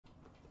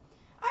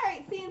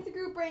champions,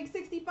 group break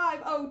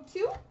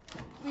 6502.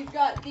 We've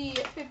got the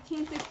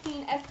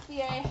 15-16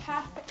 SCA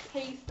half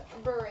case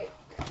break.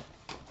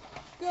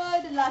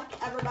 Good luck,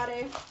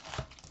 everybody.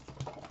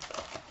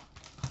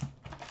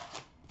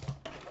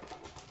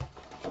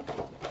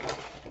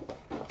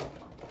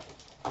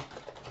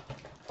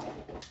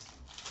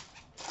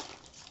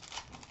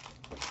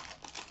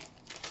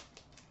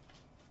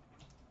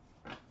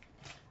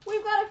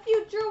 We've got a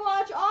Future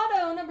Watch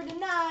Auto, number to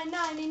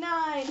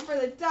 999 for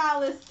the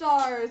Dallas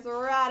Stars,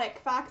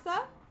 Radek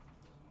Faksa.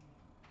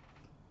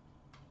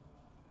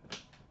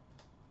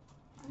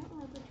 I don't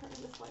remember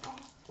turning this light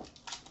off.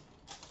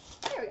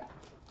 There we go.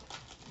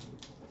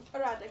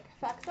 Radek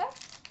Faksa.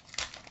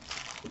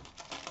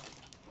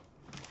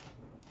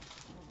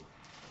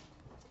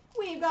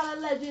 We've got a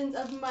Legends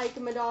of Mike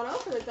Modano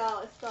for the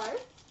Dallas Stars.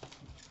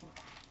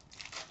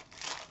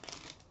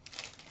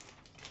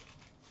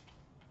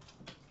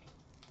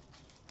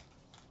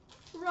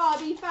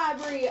 Robbie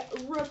Fabry,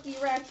 rookie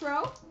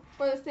retro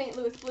for the St.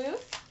 Louis Blues.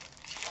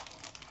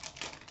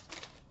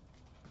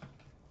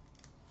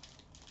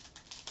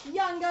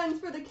 Young Guns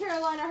for the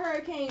Carolina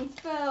Hurricanes,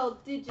 Phil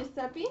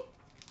DiGiuseppe.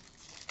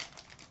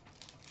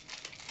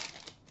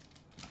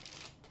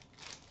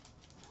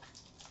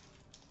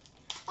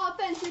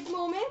 Authentic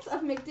Moments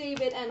of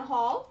McDavid and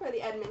Hall for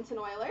the Edmonton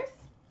Oilers.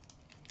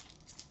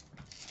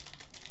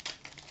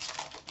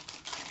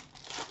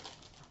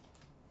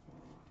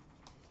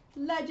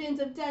 Legends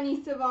of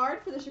Denny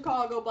Savard for the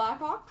Chicago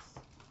Blackhawks.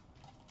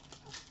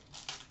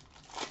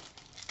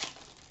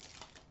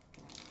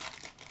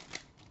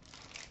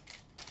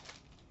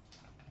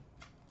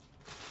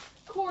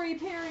 Corey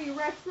Perry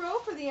retro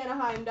for the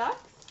Anaheim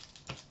Ducks.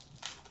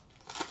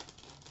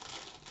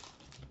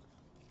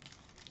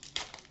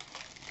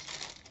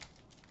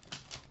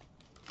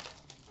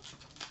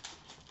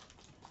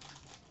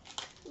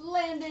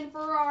 Landon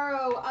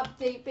Ferraro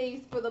update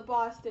base for the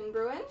Boston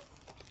Bruins.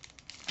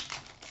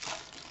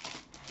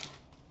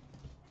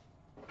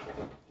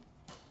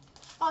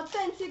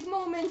 Authentic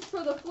Moments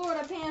for the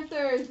Florida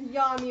Panthers,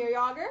 Jaromir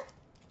Jagr.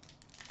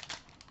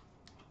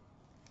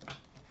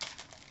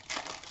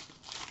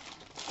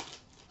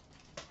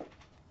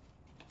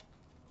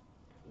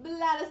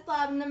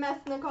 Vladislav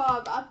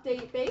Nemesnikov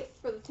update base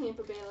for the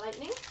Tampa Bay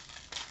Lightning.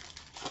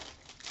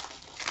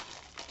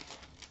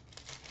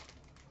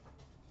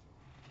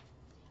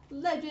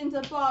 Legends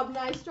of Bob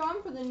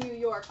Nystrom for the New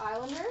York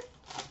Islanders.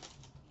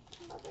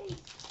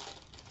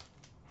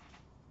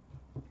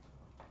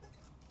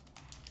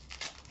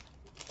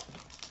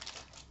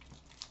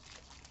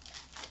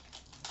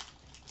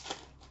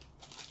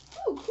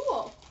 Oh,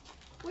 cool.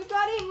 We've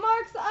got a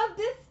Marks of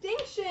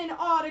Distinction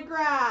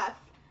autograph.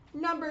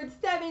 Numbered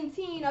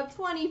 17 of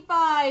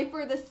 25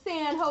 for the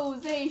San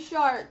Jose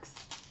Sharks,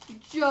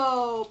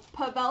 Joe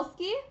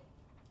Pavelski.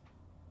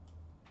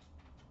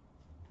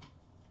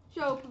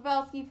 Joe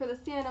Pavelski for the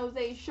San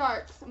Jose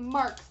Sharks,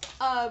 Marks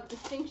of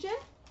Distinction.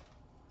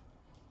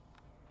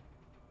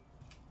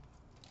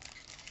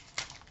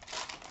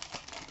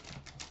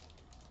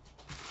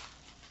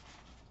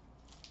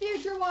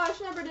 Future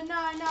Watch number to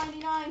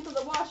 999 for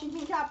the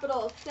Washington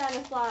Capitals,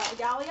 Stanislav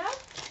Galia.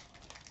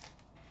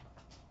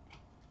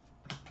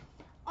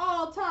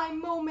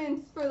 All-time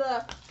moments for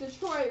the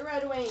Detroit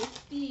Red Wings,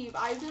 Steve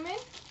Yzerman.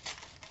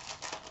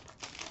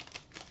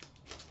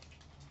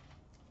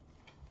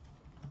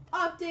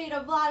 Update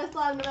of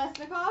Vladislav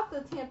Nemesnikov,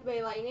 the Tampa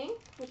Bay Lightning,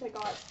 which I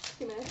got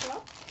 2 minutes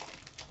ago.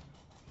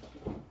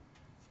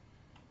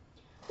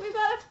 We've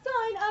got a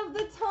Sign of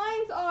the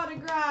Times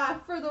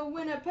autograph for the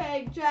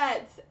Winnipeg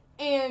Jets,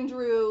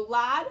 Andrew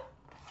Ladd.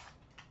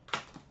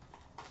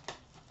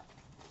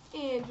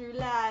 Andrew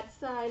Ladd,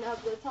 Sign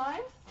of the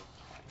Times.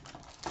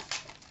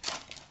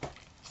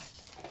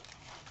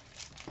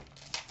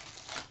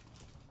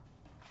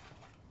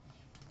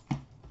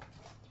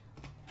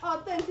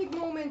 Authentic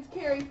Moments,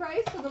 Carey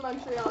Price for the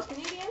Montreal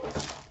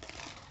Canadiens.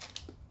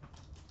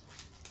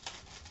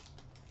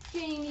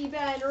 Jamie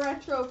Benn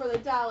retro for the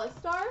Dallas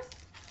Stars.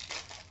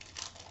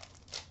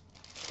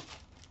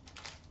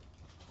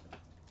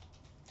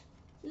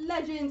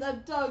 Legends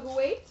of Doug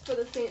Waits for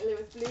the St.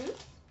 Louis Blues.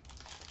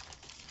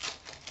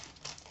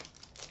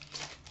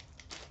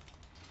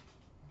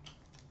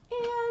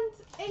 And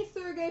a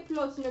Sergei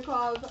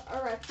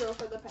Plotnikov retro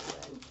for the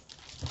Penguins.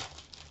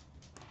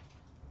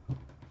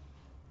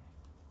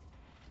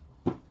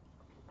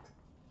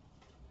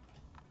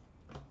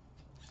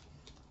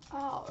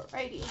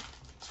 Alrighty.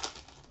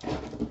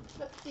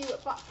 Let's see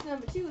what box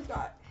number 2's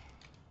got.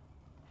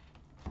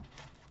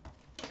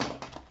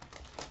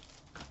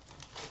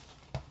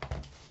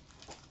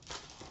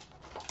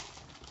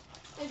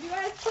 If you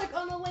guys click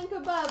on the link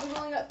above, we've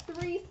only got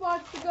 3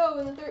 spots to go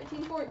in the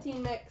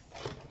 13-14 mix.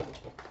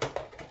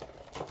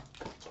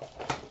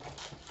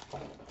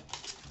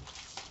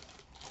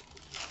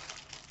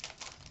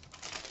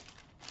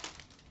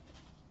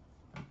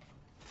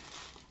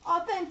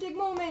 Authentic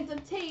Moments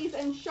of Taze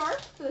and Sharp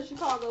for the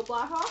Chicago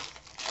Blackhawks.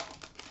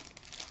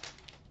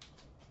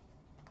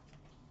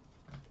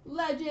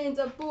 Legends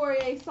of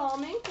Borje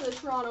Salming for the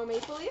Toronto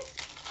Maple Leafs.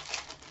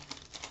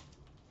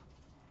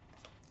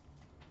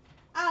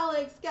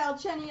 Alex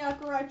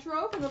Galchenyuk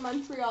retro for the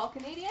Montreal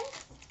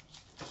Canadiens.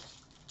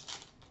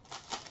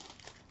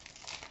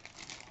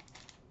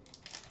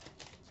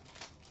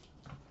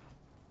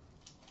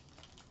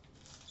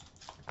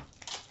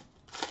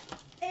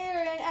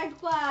 Aaron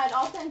Ekblad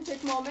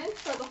authentic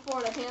moments for the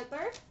Florida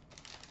Panthers.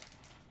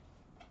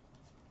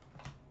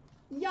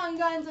 Young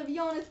Guns of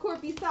Jonas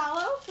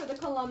Korpisalo for the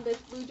Columbus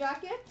Blue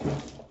Jackets.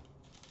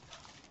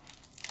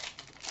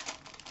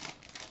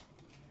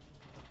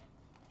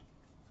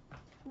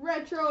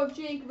 Retro of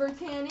Jake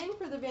Virtanen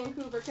for the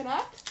Vancouver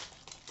Canucks.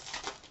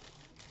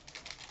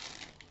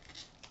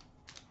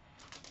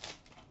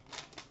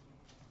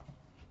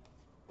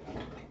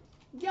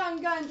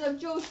 Young Guns of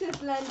Joseph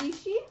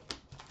Landishi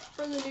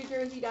for the New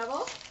Jersey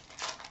Devils.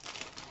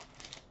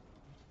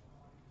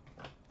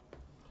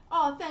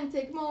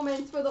 Authentic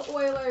moments for the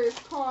Oilers,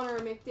 Connor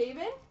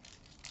McDavid.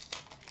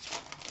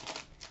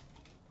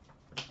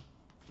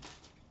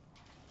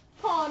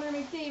 Connor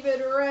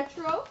McDavid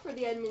retro for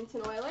the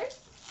Edmonton Oilers.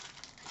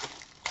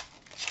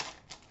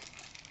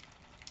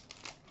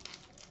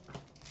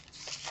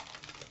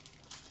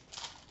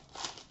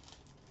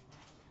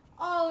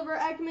 Oliver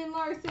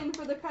Ekman-Larsson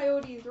for the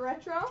Coyotes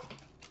retro.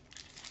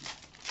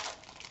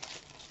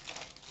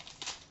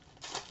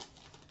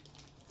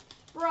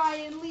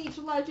 Brian Leetch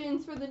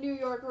Legends for the New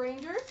York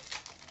Rangers.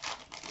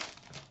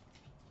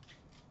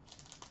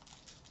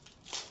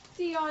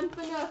 Dion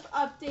Phaneuf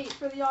update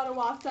for the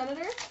Ottawa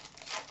Senators.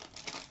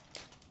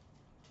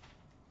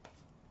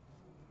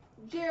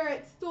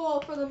 Jarrett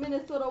Stoll for the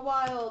Minnesota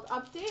Wild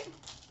update.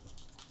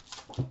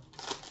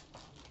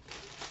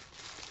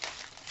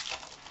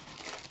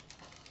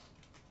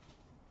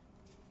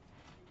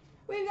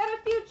 We've got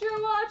a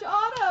Future Watch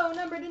Auto,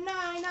 number to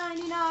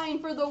 999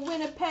 for the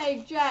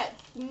Winnipeg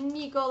Jets,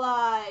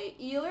 Nikolai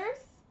Ehlers.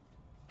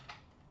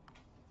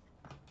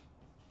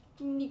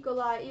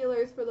 Nikolai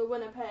Ehlers for the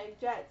Winnipeg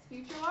Jets,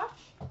 Future Watch.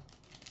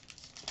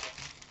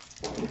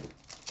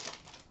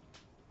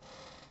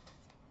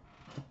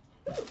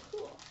 Ooh,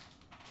 cool.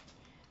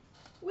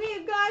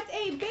 We've got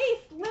a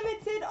base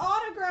limited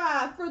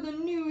autograph for the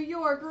New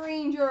York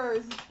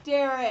Rangers,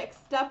 Derek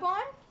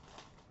Stepan.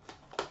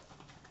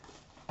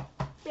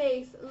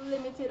 Base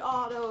limited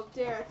auto of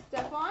Derek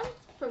Stepan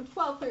from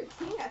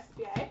 1213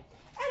 SBA. And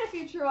a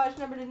Future Watch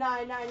number to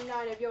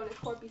 999 of Jonas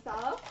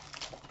Korpisalo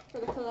for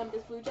the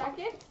Columbus Blue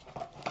Jackets.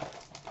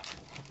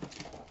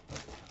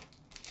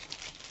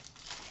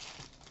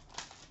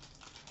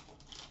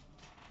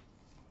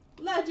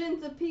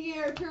 Legends of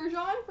Pierre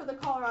Turgeon for the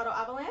Colorado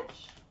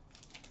Avalanche.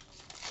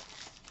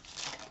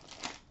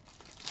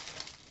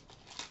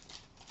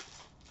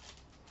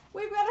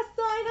 We've got a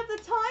Sign of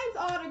the Times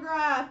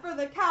autograph for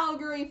the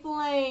Calgary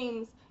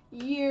Flames,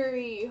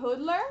 Yuri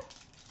Hudler.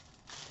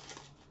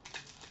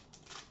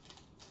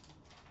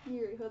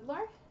 Yuri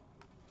Hudler.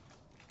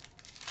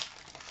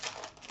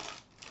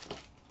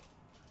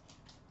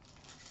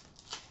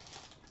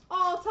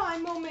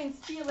 All-time moments,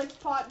 Felix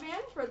Potvin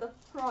for the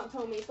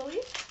Toronto Maple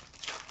Leafs.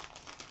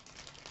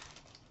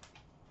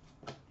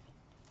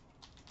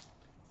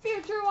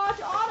 Future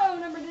Watch Auto,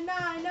 number to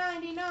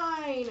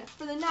 999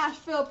 for the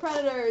Nashville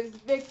Predators,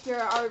 Victor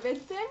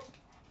Arvidsson.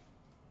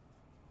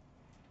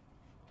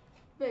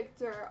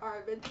 Victor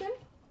Arvidsson.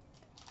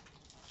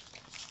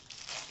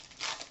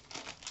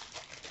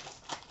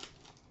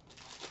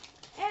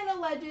 And a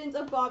Legends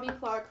of Bobby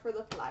Clark for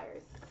the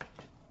Flyers.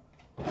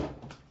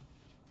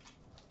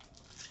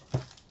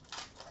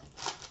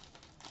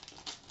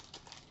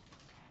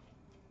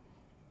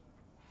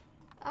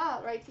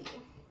 Alrighty.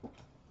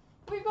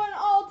 We've got an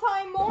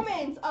all-time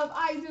moments of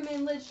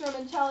Yzerman, Lidstrom,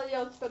 and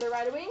Chelios for the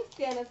Red Wings,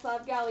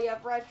 Stanislav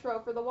Galiev retro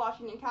for the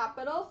Washington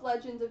Capitals,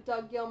 Legends of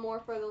Doug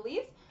Gilmour for the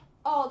Leafs,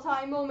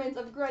 all-time moments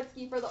of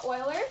Gretzky for the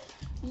Oilers,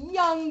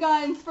 Young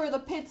Guns for the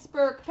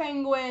Pittsburgh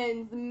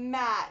Penguins,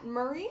 Matt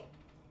Murray.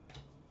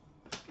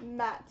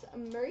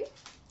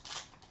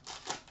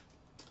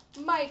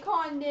 Mike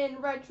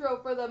Condon retro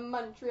for the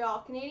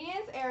Montreal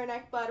Canadiens, Aaron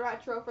Ekblad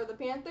retro for the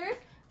Panthers,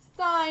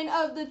 Sign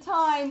of the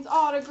Times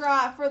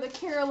autograph for the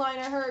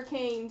Carolina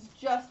Hurricanes,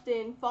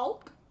 Justin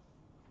Falk.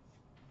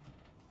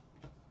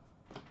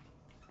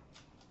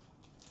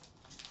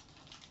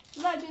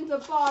 Legends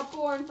of Bob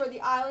Bourne for the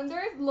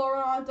Islanders,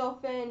 Laurent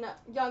Dauphin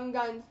Young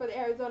Guns for the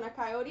Arizona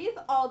Coyotes,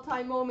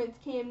 all-time moments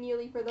Cam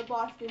Neely for the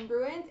Boston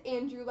Bruins,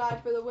 Andrew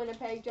Ladd for the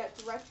Winnipeg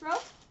Jets retro.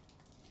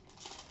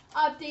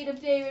 Update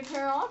of David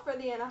Perron for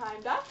the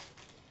Anaheim Ducks.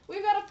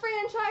 We've got a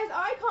franchise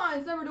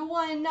icons, number to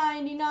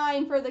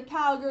 199 for the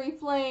Calgary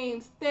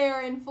Flames,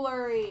 Theoren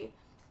Fleury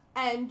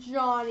and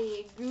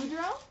Johnny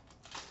Gaudreau.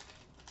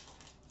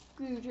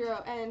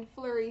 Gaudreau and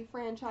Fleury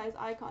franchise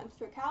icons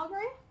for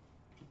Calgary.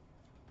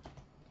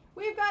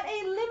 We've got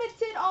a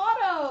limited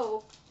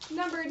auto,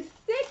 numbered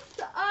 6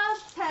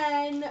 of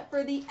 10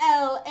 for the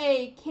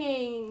LA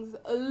Kings,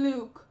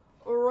 Luc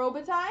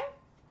Robitaille.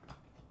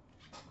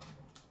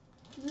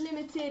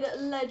 Limited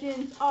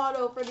Legends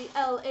auto for the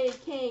LA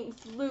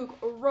Kings, Luc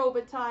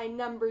Robitaille,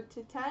 numbered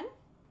to 10.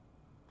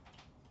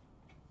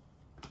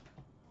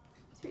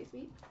 It's pretty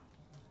sweet.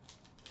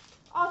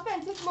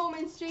 Authentic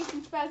Moments,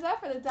 Jason Spezza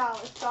for the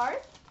Dallas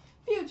Stars.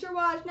 Future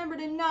Watch number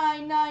to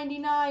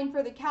 999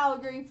 for the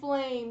Calgary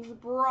Flames,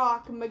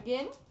 Brock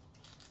McGinn.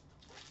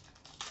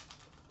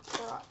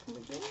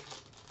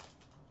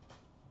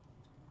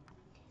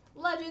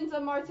 Legends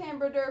of Martin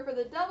Brodeur for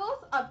the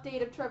Devils,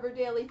 update of Trevor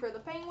Daley for the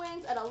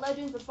Penguins, and a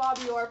Legends of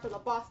Bobby Orr for the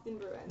Boston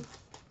Bruins.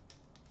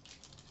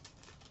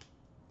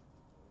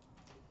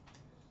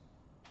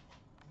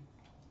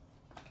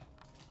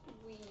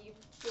 We've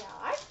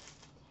got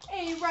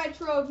a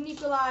retro of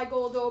Nikolai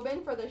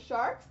Goldobin for the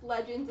Sharks,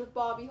 Legends of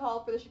Bobby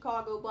Hull for the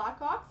Chicago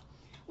Blackhawks.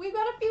 We've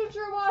got a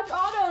Future Watch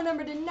auto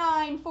number to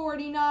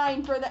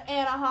 949 for the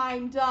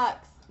Anaheim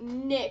Ducks,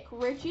 Nick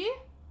Ritchie.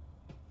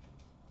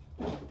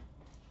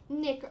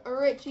 Nick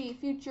Ritchie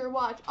Future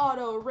Watch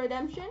Auto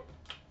Redemption.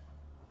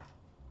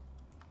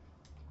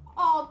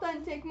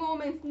 Authentic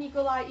Moments,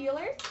 Nikolai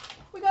Ehlers.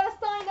 We got a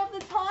sign of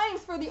the times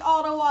for the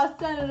Ottawa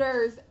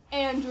Senators,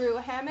 Andrew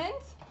Hammond.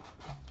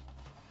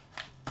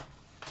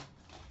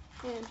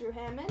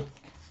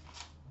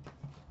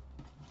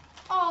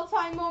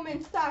 All-time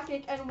moments,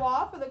 Sakic and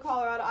Waugh for the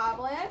Colorado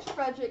Avalanche.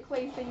 Frederick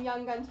Claesson,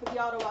 Young Guns for the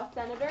Ottawa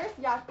Senators.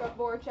 Jakub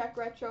Voracek,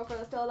 Retro for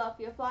the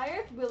Philadelphia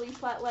Flyers. Willie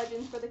Plett,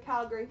 Legends for the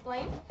Calgary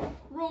Flames.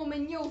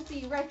 Roman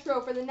Josi,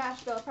 Retro for the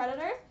Nashville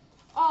Predators.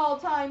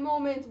 All-time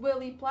moments,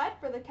 Willie Plett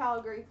for the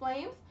Calgary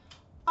Flames.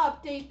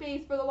 Update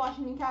base for the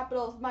Washington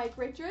Capitals, Mike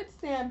Richards.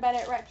 Sam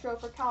Bennett, Retro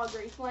for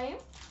Calgary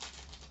Flames.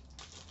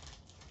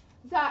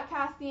 Zach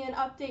Cassian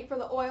update for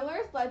the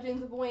Oilers,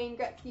 Legends of Wayne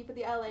Gretzky for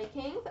the LA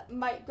Kings,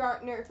 Mike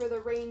Gartner for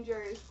the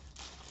Rangers.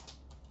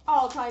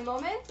 All-time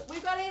moments,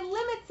 we've got a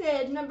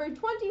limited number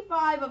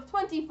 25 of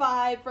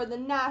 25 for the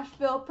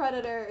Nashville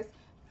Predators,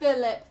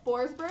 Philip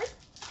Forsberg.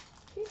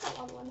 He's got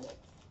a lot of limited.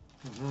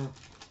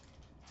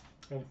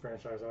 And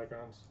franchise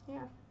icons.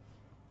 Yeah.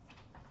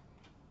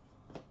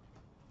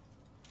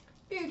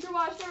 Future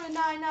Watch number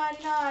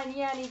 999,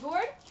 Yanni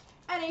Gourde.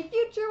 And a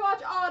Future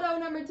Watch auto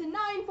number to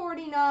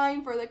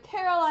 949 for the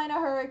Carolina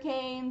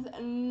Hurricanes,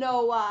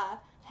 Noah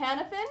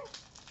Hannafin.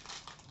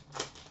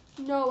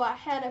 Noah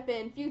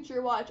Hannafin,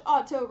 Future Watch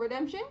auto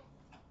redemption.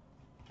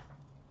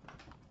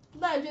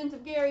 Legends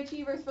of Gary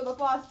Cheevers for the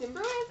Boston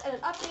Bruins, and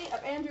an update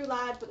of Andrew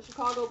Ladd for the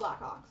Chicago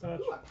Blackhawks.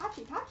 Ooh, a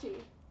patchy.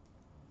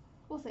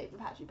 We'll save the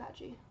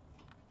patchy.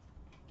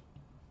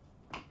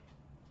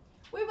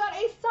 We've got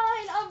a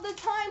Sign of the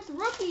Times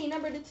rookie,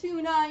 number to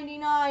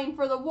 299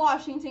 for the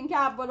Washington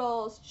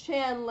Capitals,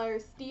 Chandler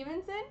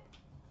Stevenson.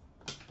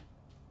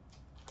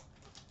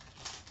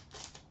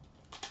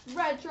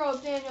 Retro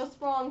of Daniel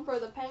Sprong for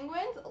the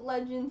Penguins,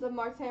 Legends of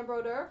Martin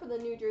Brodeur for the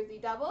New Jersey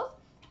Devils.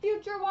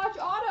 Future Watch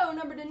auto,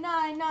 number to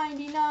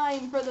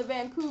 999 for the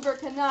Vancouver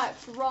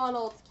Canucks,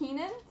 Ronald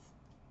Keenan.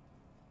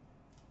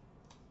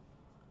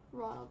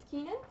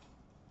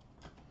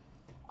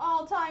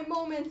 All-time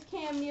moments,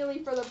 Cam Neely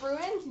for the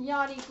Bruins,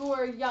 Yanni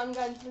Gourde, Young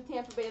Guns for the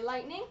Tampa Bay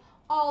Lightning.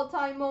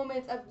 All-time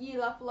moments of Guy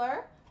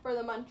Lafleur for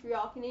the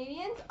Montreal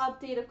Canadiens.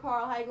 Update of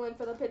Carl Hagelin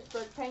for the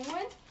Pittsburgh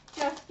Penguins.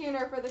 Jeff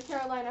Skinner for the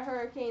Carolina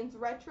Hurricanes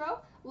Retro.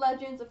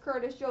 Legends of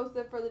Curtis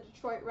Joseph for the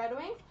Detroit Red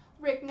Wings.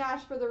 Rick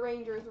Nash for the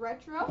Rangers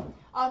Retro.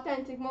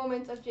 Authentic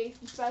moments of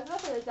Jason Spezza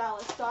for the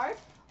Dallas Stars.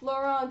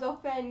 Laurent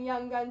Dauphin,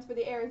 Young Guns for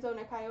the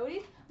Arizona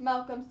Coyotes.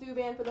 Malcolm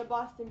Subban for the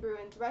Boston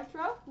Bruins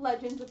Retro.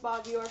 Legends of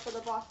Bobby Orr for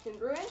the Boston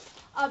Bruins.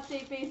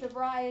 Update base of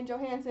Ryan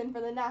Johansson for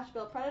the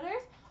Nashville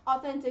Predators.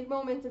 Authentic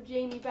moments of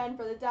Jamie Benn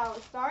for the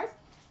Dallas Stars.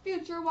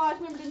 Future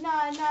Watch number to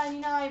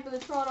 999 for the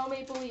Toronto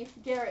Maple Leafs,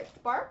 Garrett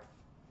Sparks.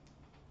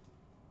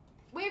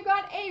 We've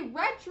got a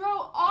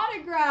retro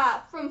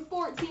autograph from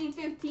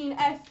 1415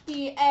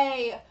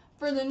 SPA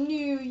for the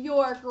New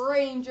York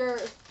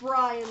Rangers,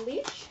 Brian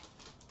Leetch.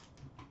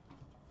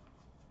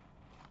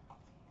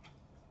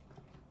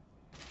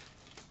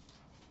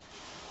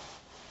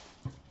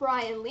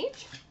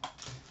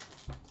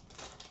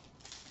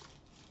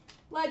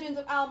 Legends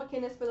of Al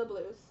McInnes for the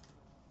Blues.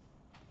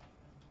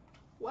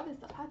 What is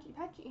the patchy?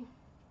 Patchy.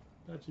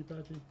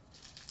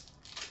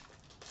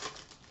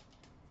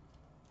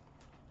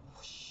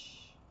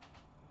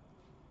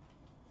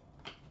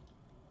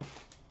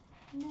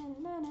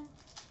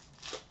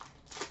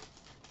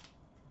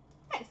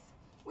 Nice.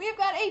 We've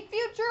got a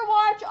Future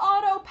Watch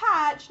auto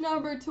patch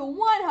number to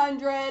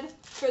 100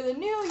 for the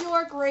New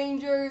York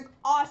Rangers,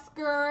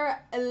 Oscar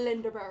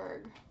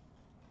Lindberg.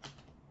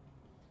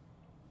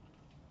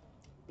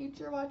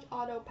 Future Watch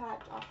auto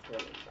patch, Oscar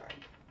Lindberg.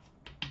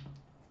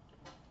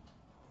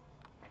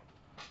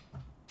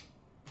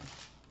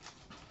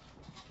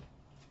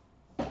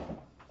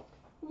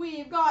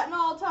 We've got an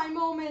all-time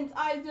moments,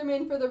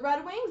 Yzerman for the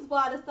Red Wings,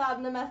 Vladislav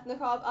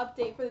Nemesnikov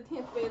update for the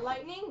Tampa Bay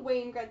Lightning,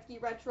 Wayne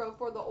Gretzky retro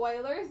for the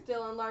Oilers,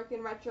 Dylan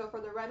Larkin retro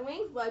for the Red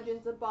Wings,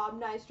 Legends of Bob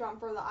Nystrom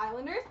for the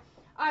Islanders,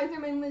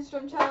 Yzerman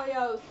Lindstrom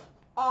Chelios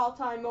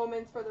all-time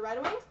moments for the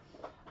Red Wings,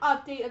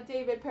 update of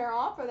David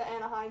Perron for the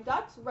Anaheim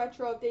Ducks,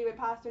 retro of David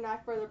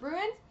Pasternak for the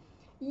Bruins,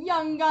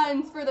 Young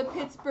Guns for the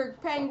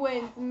Pittsburgh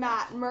Penguins,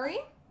 Matt Murray.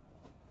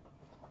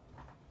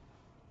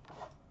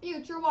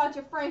 Future Watch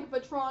of Frank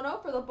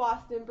Vetrano for the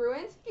Boston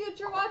Bruins.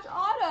 Future Watch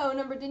Auto,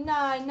 number to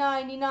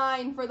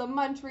 999 for the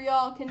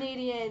Montreal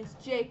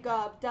Canadiens,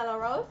 Jacob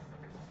Delarose.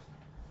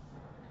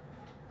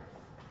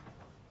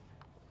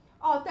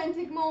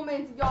 Authentic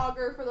Moments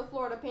Yager for the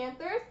Florida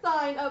Panthers.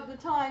 Sign of the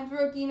Times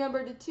rookie,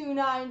 number to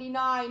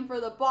 299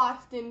 for the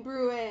Boston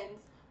Bruins,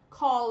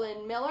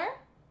 Colin Miller.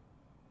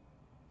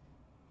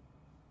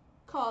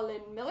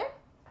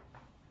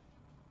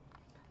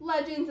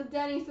 Legends of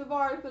Denny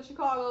Savard for the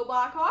Chicago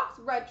Blackhawks.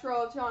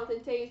 Retro of Jonathan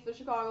Toews for the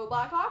Chicago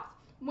Blackhawks.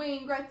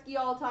 Wayne Gretzky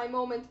All-Time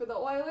Moments for the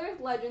Oilers.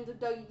 Legends of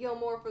Dougie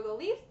Gilmour for the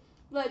Leafs.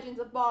 Legends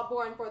of Bob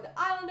Bourne for the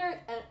Islanders.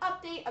 And an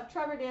update of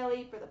Trevor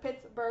Daley for the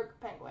Pittsburgh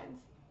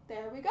Penguins.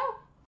 There we go.